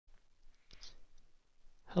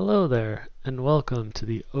Hello there, and welcome to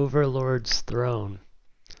the Overlord's Throne.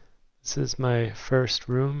 This is my first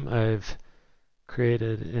room I've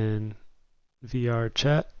created in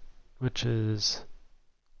VRChat, which is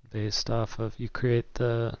based off of you create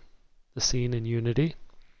the scene in Unity.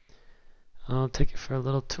 I'll take you for a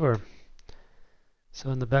little tour.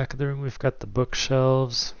 So in the back of the room we've got the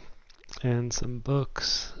bookshelves and some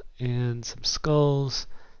books and some skulls,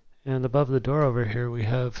 and above the door over here we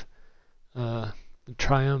have the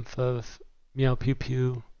triumph of Meow Pew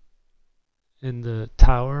Pew in the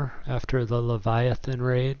tower after the Leviathan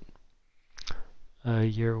raid,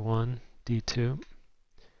 year 1, D2.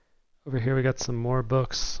 Over here we got some more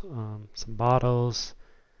books, some bottles,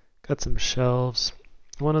 got some shelves.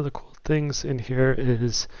 One of the cool things in here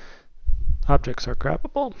is objects are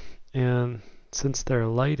grabbable, and since they're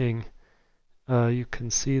lighting, you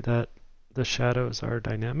can see that the shadows are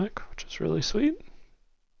dynamic, which is really sweet.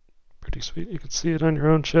 Pretty sweet. You can see it on your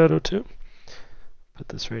own shadow too. Put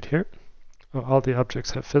this right here. Oh, all the objects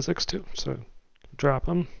have physics too, so drop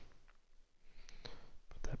them.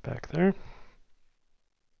 Put that back there.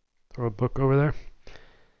 Throw a book over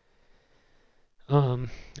there.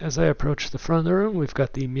 As I approach the front of the room, we've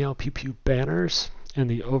got the Meow Pew Pew banners and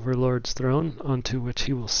the Overlord's throne, onto which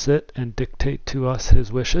he will sit and dictate to us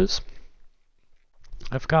his wishes.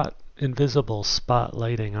 I've got invisible spot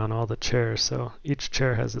lighting on all the chairs, so each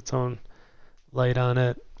chair has its own light on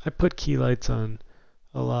it. I put key lights on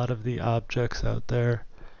a lot of the objects out there,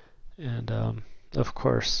 and of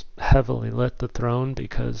course heavily lit the throne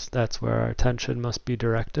because that's where our attention must be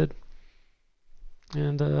directed.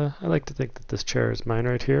 And I like to think that this chair is mine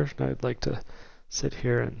right here. I'd like to sit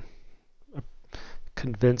here and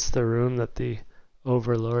convince the room that the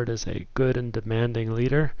Overlord is a good and demanding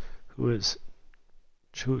leader who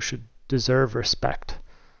should deserve respect.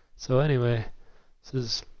 So anyway, this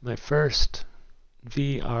is my first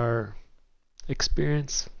VR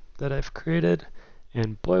experience that I've created,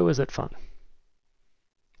 and boy was it fun.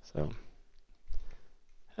 So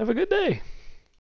have a good day.